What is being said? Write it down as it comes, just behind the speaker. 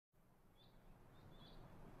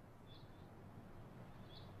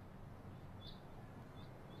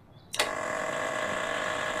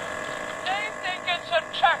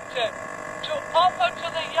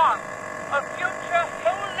one, a future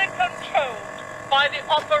wholly controlled by the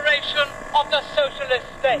operation of the socialist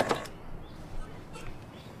state.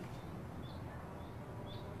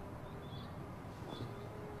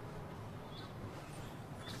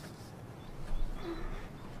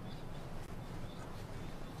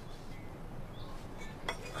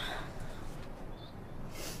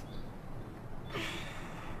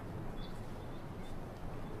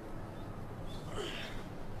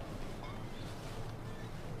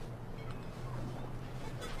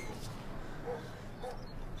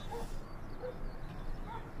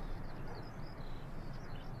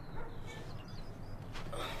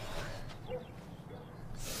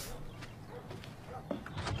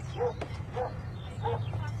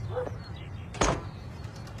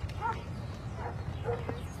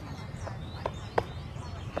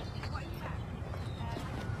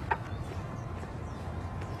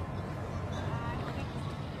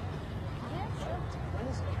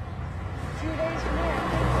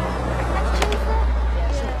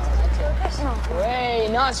 Hey,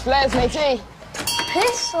 nice flares, matey.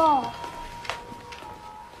 Piss off.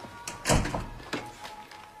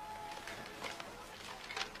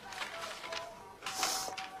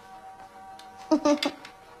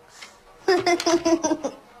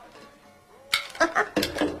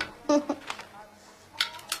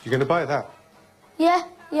 You gonna buy that? Yeah,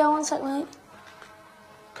 one sec, mate.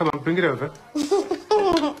 Come on, bring it over.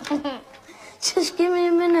 Just give me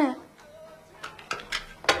a minute.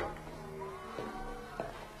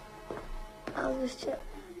 I was just...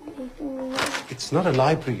 It's not a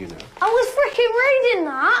library, you know. I was freaking reading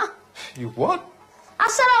that. You what? I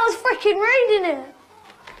said I was freaking reading it.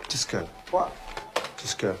 Just go. What?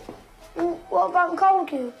 Just go. What about cola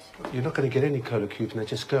cubes? You're not gonna get any cola cubes now.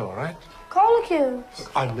 Just go, all right? Cola cubes.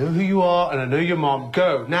 I know who you are, and I know your mom.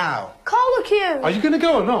 Go, now. Cola cubes. Are you gonna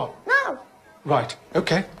go or not? No. Right,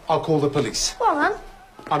 okay. I'll call the police. Go on, then.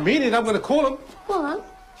 I mean it. I'm gonna call them. Go on, then.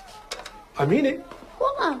 I mean it. Go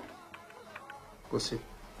on, then. We'll see.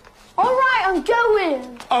 All right, I'm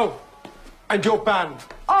going. Oh, and you're banned.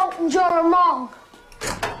 Oh, and you're a monk.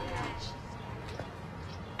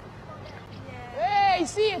 Hey,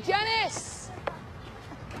 see you, Janice.